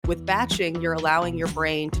With batching, you're allowing your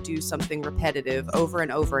brain to do something repetitive over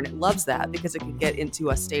and over, and it loves that because it can get into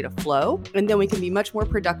a state of flow. And then we can be much more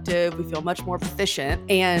productive, we feel much more efficient,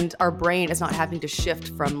 and our brain is not having to shift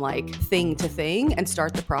from like thing to thing and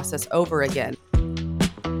start the process over again.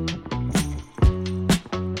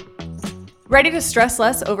 Ready to stress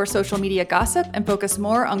less over social media gossip and focus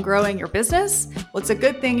more on growing your business? Well, it's a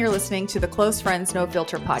good thing you're listening to the Close Friends No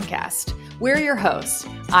Filter podcast. We're your hosts.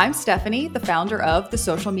 I'm Stephanie, the founder of The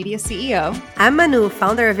Social Media CEO. I'm Manu,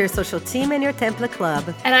 founder of Your Social Team and Your Template Club.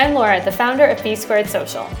 And I'm Laura, the founder of B Squared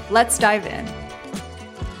Social. Let's dive in.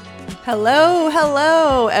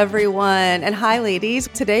 Hello, everyone. And hi, ladies.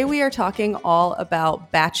 Today we are talking all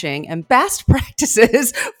about batching and best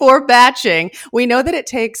practices for batching. We know that it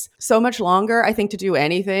takes so much longer, I think, to do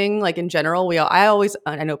anything. Like in general,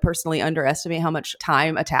 I know personally underestimate how much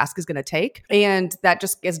time a task is going to take. And that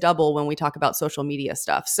just is double when we talk about social media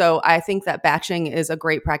stuff. So I think that batching is a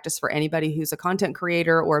great practice for anybody who's a content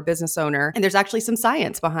creator or a business owner. And there's actually some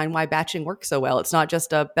science behind why batching works so well. It's not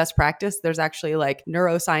just a best practice. There's actually like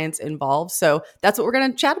neuroscience involved. So that's what we're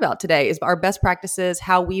going to chat about today is our best practices,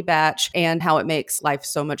 how we batch, and how it makes life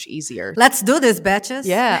so much easier. Let's do this, batches.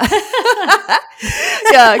 Yeah.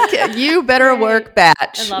 Yeah, you better work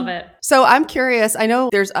batch. I love it. So I'm curious, I know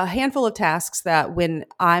there's a handful of tasks that when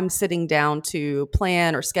I'm sitting down to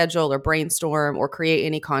plan or schedule or brainstorm or create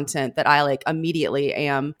any content that I like immediately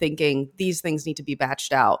am thinking these things need to be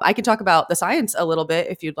batched out. I can talk about the science a little bit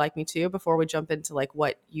if you'd like me to before we jump into like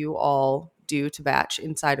what you all do to batch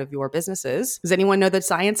inside of your businesses. Does anyone know the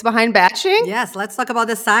science behind batching? Yes, let's talk about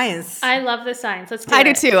the science. I love the science. Let's do I it.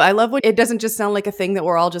 do too. I love when it doesn't just sound like a thing that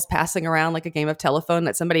we're all just passing around like a game of telephone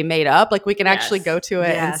that somebody made up. Like we can actually go to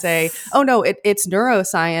it and say, oh no, it's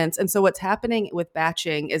neuroscience. And so what's happening with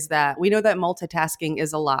batching is that we know that multitasking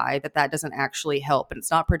is a lie, that doesn't actually help and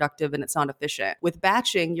it's not productive and it's not efficient. With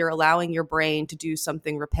batching, you're allowing your brain to do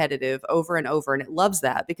something repetitive over and over. And it loves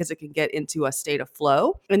that because it can get into a state of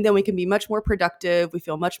flow. And then we can be much more productive, we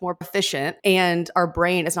feel much more efficient, and our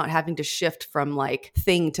brain is not having to shift from like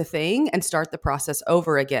thing to thing and start the process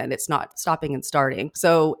over again. It's not stopping and starting.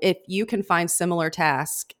 So if you can find similar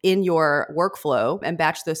tasks in your workflow and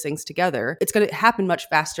batch those things together, it's going to happen much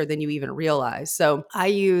faster than you even realize. So I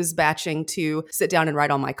use batching to sit down and write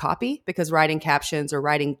all my copy because writing captions or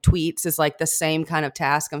writing tweets is like the same kind of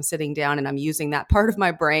task. I'm sitting down and I'm using that part of my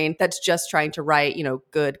brain that's just trying to write,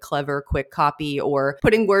 good, clever, quick copy or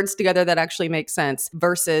putting words together that actually make sense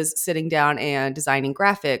versus sitting down and designing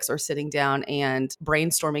graphics or sitting down and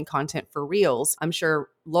brainstorming content for reels. I'm sure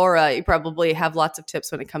Laura, you probably have lots of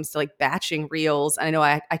tips when it comes to like batching reels. I know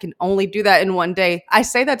I can only do that in one day. I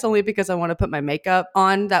say that's only because I want to put my makeup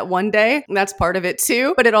on that one day. And that's part of it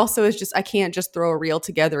too. But it also is just, I can't just throw a reel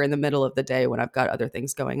together in the middle of the day when I've got other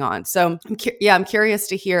things going on. So I'm curious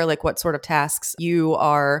to hear like what sort of tasks you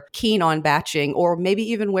are keen on batching or maybe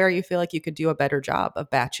even where you feel like you could do a better job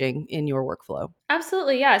of batching in your workflow.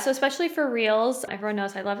 Absolutely. Yeah. So especially for reels, everyone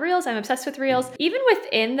knows I love reels. I'm obsessed with reels. Even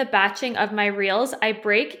within the batching of my reels, I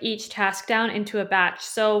break each task down into a batch.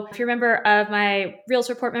 So if you're a member of my Reels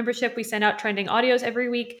Report membership, we send out trending audios every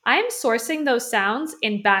week. I'm sourcing those sounds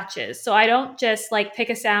in batches. So I don't just like pick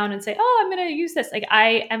a sound and say, oh, I'm going to use this. Like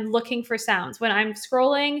I am looking for sounds. When I'm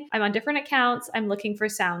scrolling, I'm on different accounts, I'm looking for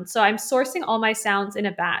sounds. So I'm sourcing all my sounds in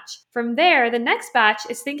a batch. From there, the next batch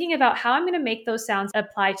is thinking about how I'm going to make those sounds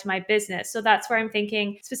apply to my business. So that's where I'm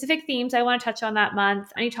thinking specific themes I want to touch on that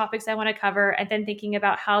month, any topics I want to cover, and then thinking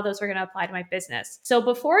about how those are going to apply to my business. So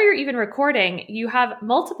before you're even recording, you have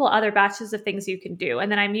multiple other batches of things you can do.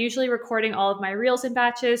 And then I'm usually recording all of my reels in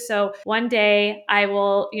batches. So one day I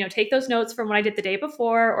will, take those notes from what I did the day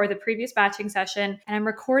before or the previous batching session, and I'm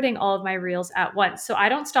recording all of my reels at once. So I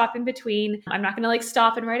don't stop in between. I'm not going to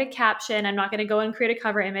stop and write a caption. I'm not going to go and create a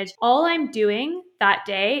cover image. All I'm doing that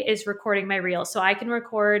day is recording my reels. So I can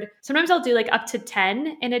record, sometimes I'll do up to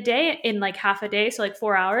 10 in a day in half a day. So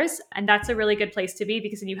 4 hours. And that's a really good place to be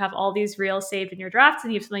because then you have all these reels saved in your drafts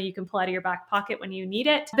and you have something you can pull out of your back pocket when you need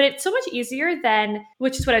it. But it's so much easier than,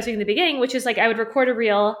 which is what I was doing in the beginning, which is I would record a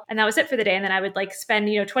reel and that was it for the day. And then I would spend,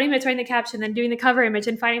 20 minutes writing the caption, then doing the cover image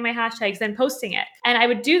and finding my hashtags, then posting it. And I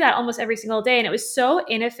would do that almost every single day. And it was so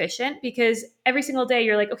inefficient because every single day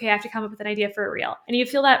you're okay, I have to come up with an idea for a reel. And you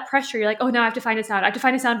feel that pressure. You're oh, now I have to find a sound. I have to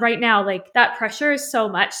find a sound right now. Like that pressure is so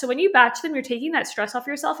much. So when you batch them, you're taking that stress off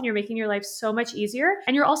yourself and you're making your life so much easier.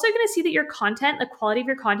 And you're also going to see that your content, the quality of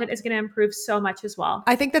your content is going to improve so much as well.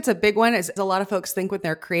 I think that's a big one. Is a lot of folks think when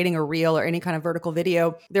they're creating a reel or any kind of vertical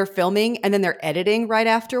video, they're filming and then they're editing right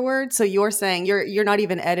afterwards. So you're saying you're not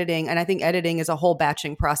even editing. And I think editing is a whole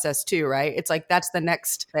batching process too, right? It's like that's the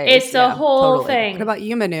next phase. It's a whole thing. What about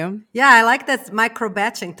you, Manu? Yeah, I like this micro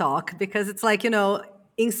batching talk because it's like,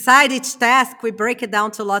 inside each task, we break it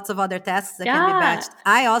down to lots of other tasks that can be batched.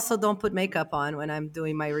 I also don't put makeup on when I'm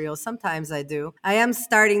doing my reels. Sometimes I do. I am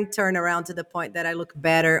starting to turn around to the point that I look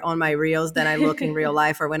better on my reels than I look in real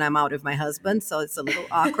life or when I'm out with my husband. So it's a little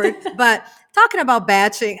awkward. But talking about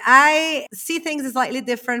batching, I see things slightly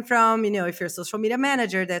different from, if you're a social media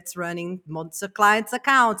manager that's running multiple clients'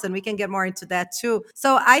 accounts, and we can get more into that too.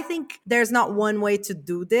 So I think there's not one way to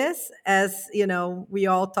do this, as, we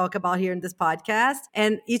all talk about here in this podcast.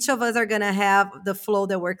 And each of us are going to have the flow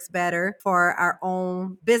that works better for our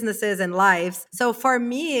own businesses and lives. So for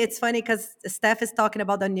me, it's funny because Steph is talking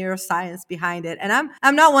about the neuroscience behind it. And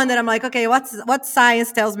I'm not one that I'm like, okay, what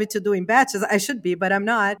science tells me to do in batches? I should be, but I'm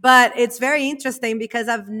not. But it's very interesting because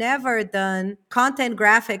I've never done content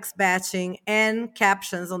graphics batching and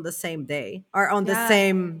captions on the same day or on the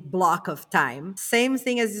same block of time. Same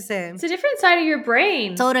thing as you say. It's a different side of your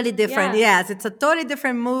brain. Totally different. Yes, it's a totally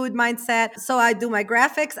different mood, mindset. So I do my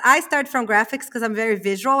graphics. I start from graphics because I'm very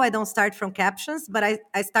visual. I don't start from captions, but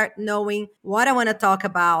I start knowing what I want to talk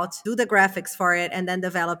about, do the graphics for it, and then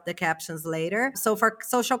develop the captions later. So for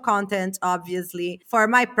social content, obviously, for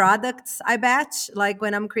my products, I batch. Like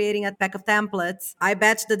when I'm creating a pack of templates, I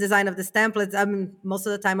batch the design of these templates. Most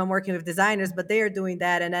of the time I'm working with designers, but they are doing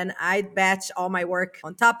that. And then I batch all my work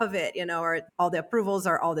on top of it, or all the approvals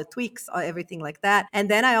or all the tweaks or everything like that. And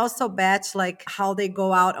then I also batch like how they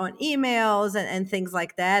go out on emails and things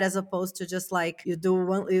like that, as opposed to just like you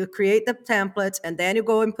create the template and then you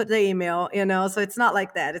go and put the email, so it's not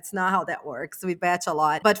like that. It's not how that works. We batch a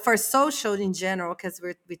lot. But for social in general, because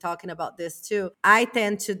we're talking about this too, I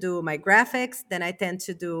tend to do my graphics, then I tend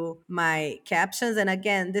to do my captions. And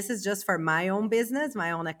again, this is just for my own business,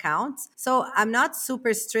 my own accounts. So I'm not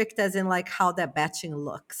super strict as in like how that batching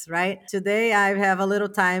looks, right? Today I have a little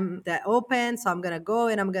time that open, so I'm going to go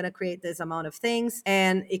and I'm going to create this amount of things.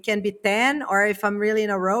 And it can be 10, or if I'm really in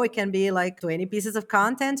a row, it can be like 20 pieces of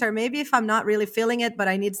content, or maybe if I'm not really feeling it, but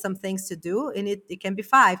I need some things to do, and it can be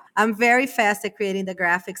 5. I'm very fast at creating the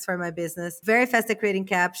graphics for my business, very fast at creating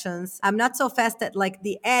captions. I'm not so fast at like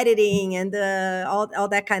the editing and all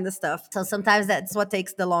that kind of stuff. So sometimes that's what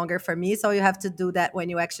takes the longer for me. So you have to do that when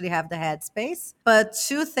you actually have the headspace. But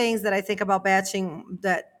 2 things that I think about batching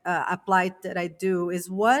that applied that I do is,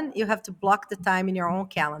 one, you have to block the time in your own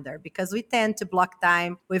calendar, because we tend to block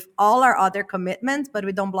time with all our other commitments, but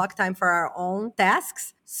we don't block time for our own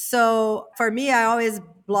tasks. So for me, I always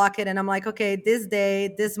block it and I'm like, okay, this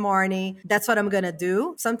day, this morning, that's what I'm going to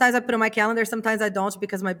do. Sometimes I put on my calendar, sometimes I don't,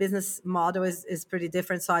 because my business model is pretty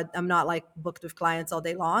different. So I'm not like booked with clients all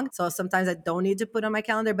day long. So sometimes I don't need to put on my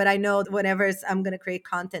calendar, but I know whenever I'm going to create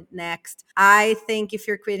content next. I think if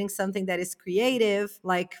you're creating something that is creative,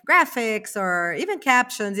 like graphics or even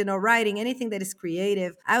captions, writing, anything that is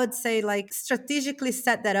creative, I would say like strategically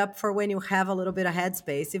set that up for when you have a little bit of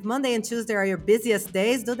headspace. If Monday and Tuesday are your busiest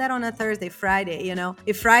days, do that on a Thursday, Friday,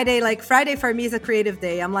 If Friday for me is a creative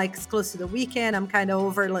day. I'm like, it's close to the weekend. I'm kind of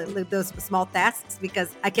over like those small tasks because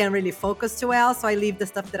I can't really focus too well. So I leave the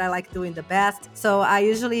stuff that I like doing the best. So I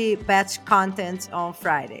usually batch content on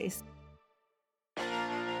Fridays.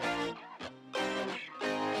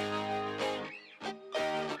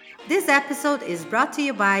 This episode is brought to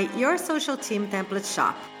you by Your Social Team Template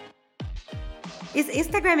Shop. Is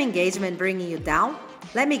Instagram engagement bringing you down?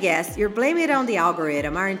 Let me guess, you're blaming it on the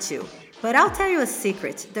algorithm, aren't you? But I'll tell you a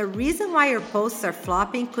secret. The reason why your posts are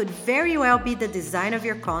flopping could very well be the design of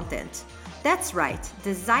your content. That's right,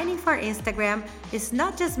 designing for Instagram is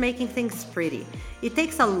not just making things pretty. It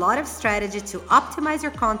takes a lot of strategy to optimize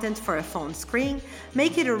your content for a phone screen,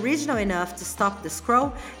 make it original enough to stop the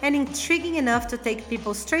scroll, and intriguing enough to take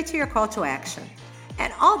people straight to your call to action.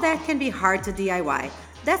 And all that can be hard to DIY.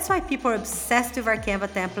 That's why people are obsessed with our Canva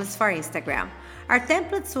templates for Instagram. Our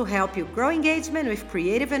templates will help you grow engagement with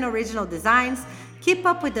creative and original designs, keep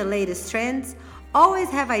up with the latest trends, always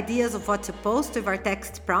have ideas of what to post with our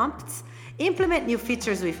text prompts, implement new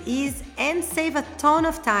features with ease, and save a ton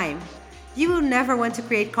of time. You will never want to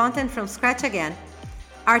create content from scratch again.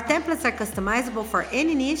 Our templates are customizable for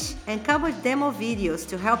any niche and come with demo videos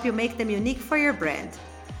to help you make them unique for your brand.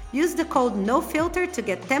 Use the code NOFILTER to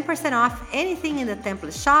get 10% off anything in the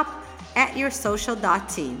template shop at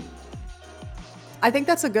yoursocial.team. I think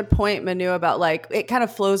that's a good point, Manu, about like it kind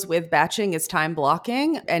of flows with batching is time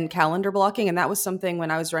blocking and calendar blocking. And that was something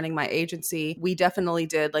when I was running my agency, we definitely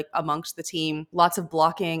did like amongst the team, lots of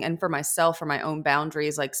blocking. And for myself, for my own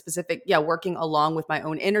boundaries, like specific, working along with my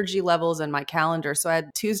own energy levels and my calendar. So I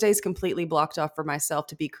had Tuesdays completely blocked off for myself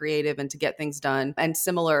to be creative and to get things done. And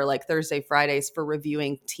similar like Thursday, Fridays for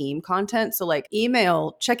reviewing team content. So like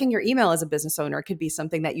checking your email as a business owner could be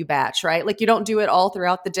something that you batch, right? Like you don't do it all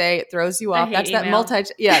throughout the day. It throws you off. That's that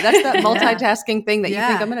multitasking thing that you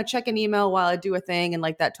think I'm going to check an email while I do a thing. And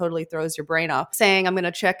like that totally throws your brain off. Saying I'm going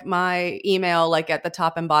to check my email like at the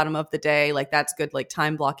top and bottom of the day. Like that's good, like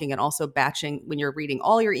time blocking, and also batching when you're reading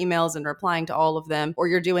all your emails and replying to all of them, or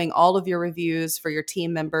you're doing all of your reviews for your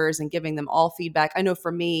team members and giving them all feedback. I know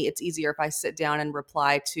for me, it's easier if I sit down and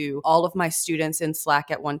reply to all of my students in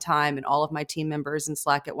Slack at one time and all of my team members in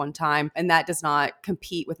Slack at one time. And that does not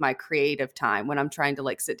compete with my creative time when I'm trying to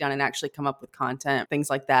like sit down and actually come up with content, things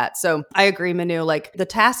like that. So I agree, Manu, like the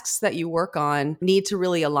tasks that you work on need to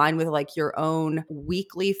really align with like your own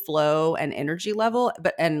weekly flow and energy level,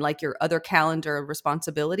 and like your other calendar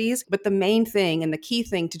responsibilities. But the main thing and the key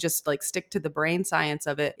thing to just like stick to the brain science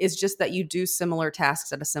of it is just that you do similar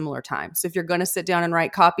tasks at a similar time. So if you're going to sit down and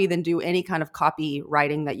write copy, then do any kind of copy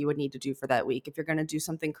writing that you would need to do for that week. If you're going to do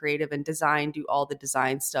something creative and design, do all the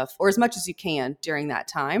design stuff or as much as you can during that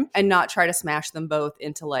time, and not try to smash them both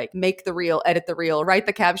into like make the reel, edit the reel, write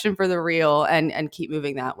the caption for the reel, and keep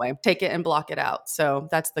moving that way. Take it and block it out. So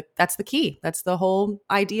that's the key. That's the whole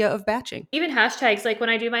idea of batching. Even hashtags, like when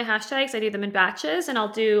I do my hashtags, I do them in batches, and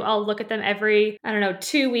I'll look at them every,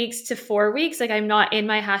 2 weeks to 4 weeks. Like I'm not in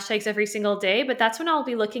my hashtags every single day, but that's when I'll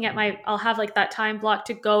be looking at I'll have like that time block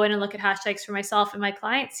to go in and look at hashtags for myself and my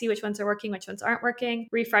clients, see which ones are working, which ones aren't working,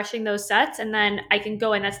 refreshing those sets. And then I can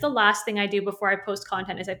go in. That's the last thing I do before I post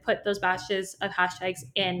content is I put those batches of hashtags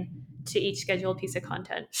in to each scheduled piece of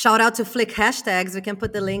content. Shout out to Flick Hashtags. We can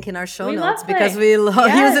put the link in our show We notes love because Flick. we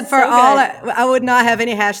use it for so all. good. I would not have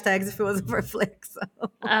any hashtags if it wasn't for Flick. So.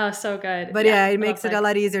 Oh, so good. But it makes it a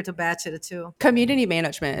lot easier to batch it too. Community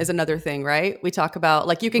management is another thing, right? We talk about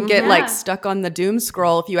like you can get like stuck on the doom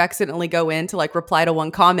scroll if you accidentally go in to like reply to one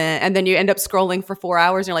comment and then you end up scrolling for 4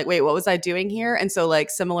 hours and you're like, wait, what was I doing here? And so like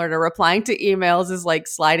similar to replying to emails is like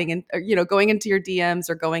sliding in, or, going into your DMs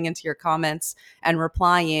or going into your comments and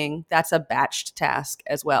replying. That's a batched task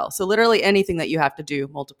as well. So literally anything that you have to do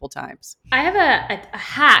multiple times. I have a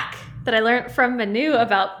hack that I learned from Manu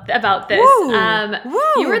about this.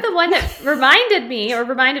 You were the one that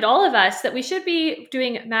reminded all of us that we should be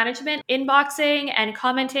doing management, inboxing, and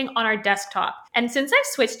commenting on our desktop. And since I've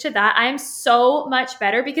switched to that, I'm so much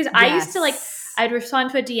better because I used to I'd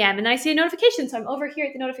respond to a DM and then I see a notification. So I'm over here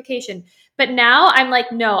at the notification. But now I'm like,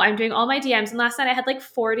 no, I'm doing all my DMs. And last night I had like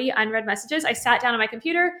 40 unread messages. I sat down on my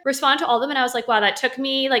computer, respond to all of them. And I was like, wow, that took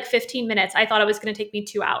me like 15 minutes. I thought it was going to take me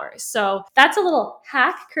 2 hours. So that's a little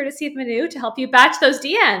hack courtesy of Manu to help you batch those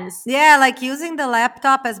DMs. Yeah, like using the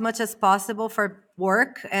laptop as much as possible for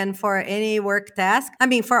work and for any work task. I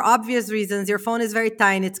mean, for obvious reasons, your phone is very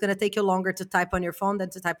tiny. It's going to take you longer to type on your phone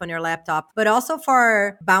than to type on your laptop. But also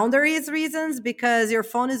for boundaries reasons, because your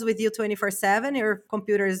phone is with you 24/7, your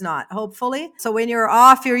computer is not, hopefully. So when you're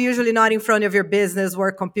off, you're usually not in front of your business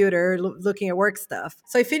work computer looking at work stuff.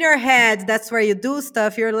 So if in your head, that's where you do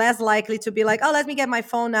stuff, you're less likely to be like, oh, let me get my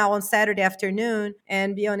phone now on Saturday afternoon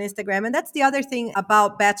and be on Instagram. And that's the other thing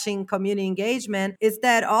about batching community engagement is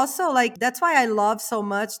that also like, that's why I love so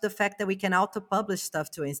much the fact that we can auto-publish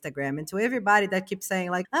stuff to Instagram. And to everybody that keeps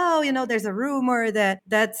saying like, oh, there's a rumor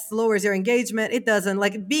that lowers your engagement. It doesn't.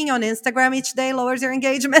 Like being on Instagram each day lowers your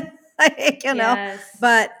engagement. Yes.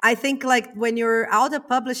 But I think like when you're out of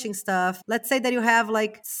publishing stuff, let's say that you have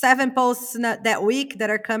like 7 posts that week that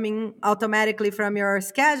are coming automatically from your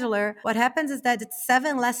scheduler. What happens is that it's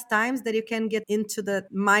 7 less times that you can get into the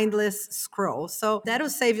mindless scroll. So that'll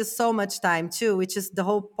save you so much time too, which is the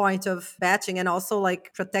whole point of batching, and also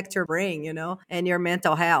like protect your brain, and your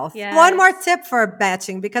mental health. Yes. One more tip for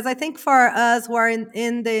batching, because I think for us who are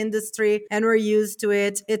in the industry and we're used to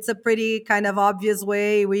it, it's a pretty kind of obvious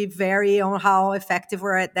way. We vary on how effective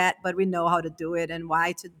we're at that, but we know how to do it and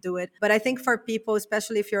why to do it. But I think for people,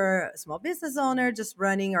 especially if you're a small business owner just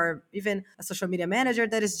running, or even a social media manager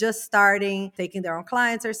that is just starting, taking their own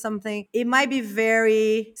clients or something, it might be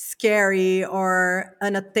very scary or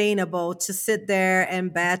unattainable to sit there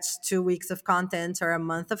and batch 2 weeks of content or a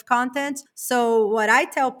month of content. So what I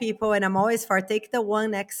tell people, and I'm always for, take the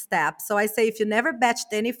one next step. So I say, if you never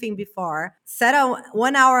batched anything before, set a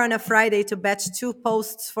 1 hour on a Friday to batch 2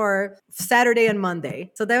 posts for for Saturday and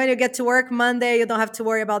Monday. So then when you get to work Monday, you don't have to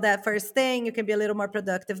worry about that first thing. You can be a little more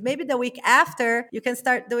productive. Maybe the week after, you can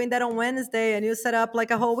start doing that on Wednesday and you set up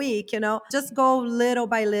like a whole week, just go little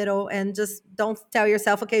by little and just don't tell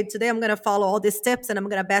yourself, okay, today I'm going to follow all these tips and I'm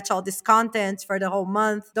going to batch all this content for the whole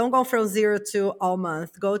month. Don't go from 0 to all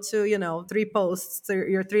month. Go to, 3 posts,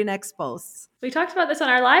 your 3 next posts. We talked about this on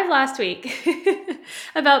our live last week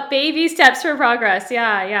about baby steps for progress.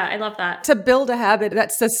 Yeah, I love that. To build a habit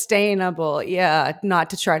that's sustainable. Yeah,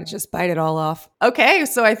 not to try to just bite it all off. Okay,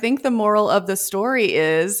 so I think the moral of the story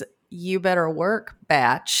is you better work,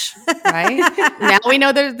 batch, right? Now we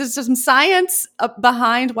know there's some science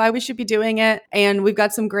behind why we should be doing it. And we've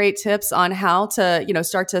got some great tips on how to,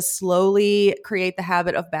 start to slowly create the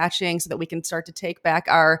habit of batching so that we can start to take back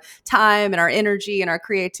our time and our energy and our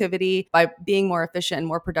creativity by being more efficient and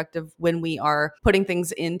more productive when we are putting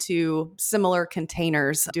things into similar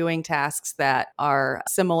containers, doing tasks that are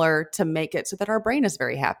similar to make it so that our brain is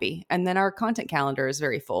very happy. And then our content calendar is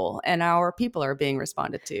very full and our people are being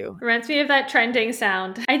responded to. Reminds me of that trending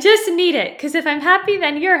sound. I just need it because if I'm happy,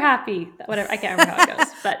 then you're happy. Whatever. I can't remember how it goes.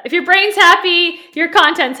 But if your brain's happy, your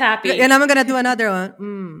content's happy. And I'm going to do another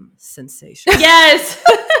one. Sensation. Yes.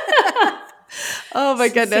 Oh my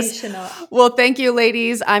goodness. Well, thank you,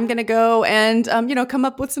 ladies. I'm going to go and, come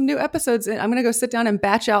up with some new episodes. I'm going to go sit down and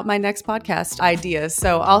batch out my next podcast ideas.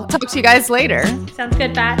 So I'll talk to you guys later. Sounds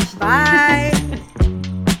good, batch. Bye.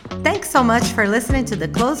 Thanks so much for listening to the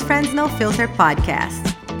Close Friends No Filter podcast.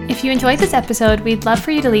 If you enjoyed this episode, we'd love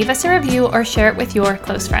for you to leave us a review or share it with your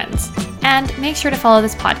close friends. And make sure to follow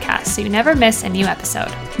this podcast so you never miss a new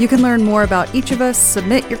episode. You can learn more about each of us,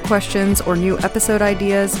 submit your questions or new episode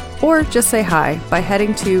ideas, or just say hi by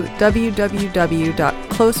heading to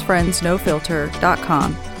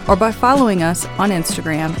www.closefriendsnofilter.com or by following us on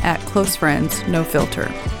Instagram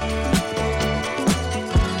 @closefriendsnofilter.